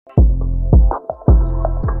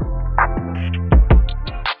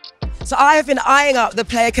So I have been eyeing up the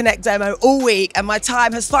Player.Connect demo all week, and my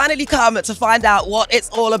time has finally come to find out what it's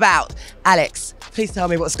all about. Alex, please tell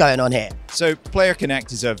me what's going on here. So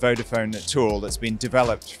Player.Connect is a Vodafone tool that's been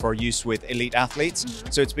developed for use with elite athletes.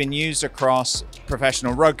 So it's been used across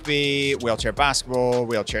professional rugby, wheelchair basketball,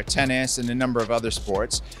 wheelchair tennis, and a number of other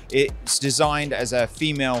sports. It's designed as a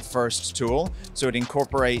female-first tool, so it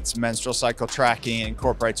incorporates menstrual cycle tracking, it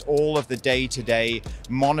incorporates all of the day-to-day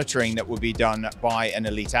monitoring that will be done by an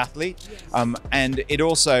elite athlete. And it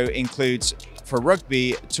also includes, for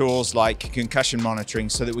rugby, tools like concussion monitoring,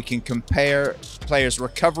 so that we can compare players'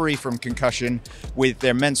 recovery from concussion with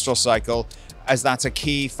their menstrual cycle, as that's a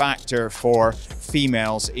key factor for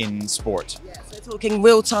females in sport. Yeah, so we're talking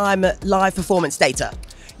real-time live performance data.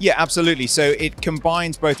 Yeah, absolutely. So it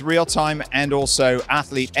combines both real-time and also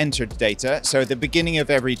athlete-entered data. So at the beginning of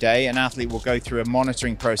every day, an athlete will go through a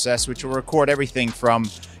monitoring process, which will record everything from,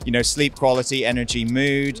 sleep quality, energy,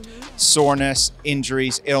 mood, soreness,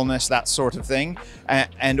 injuries, illness, that sort of thing.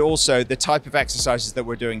 And also the type of exercises that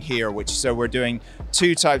we're doing here, so we're doing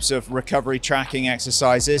two types of recovery tracking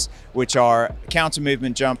exercises, which are counter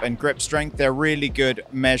movement jump and grip strength. They're really good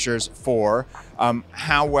measures for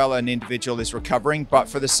how well an individual is recovering. But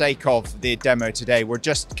for the sake of the demo today, we're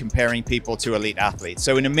just comparing people to elite athletes.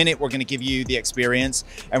 So in a minute, we're going to give you the experience,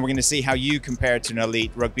 and we're going to see how you compare to an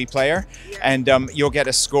elite rugby player. And you'll get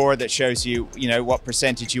a score that shows you, what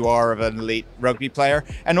percentage you are of an elite rugby player,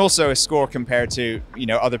 and also a score compared to,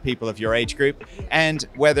 other people of your age group, and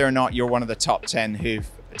whether or not you're one of the top 10 who've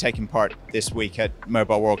taken part this week at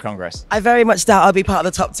Mobile World Congress. I very much doubt I'll be part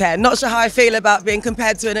of the top 10. Not sure how I feel about being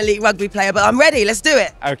compared to an elite rugby player, but I'm ready. Let's do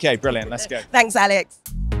it. Okay, brilliant. Let's go. Thanks, Alex.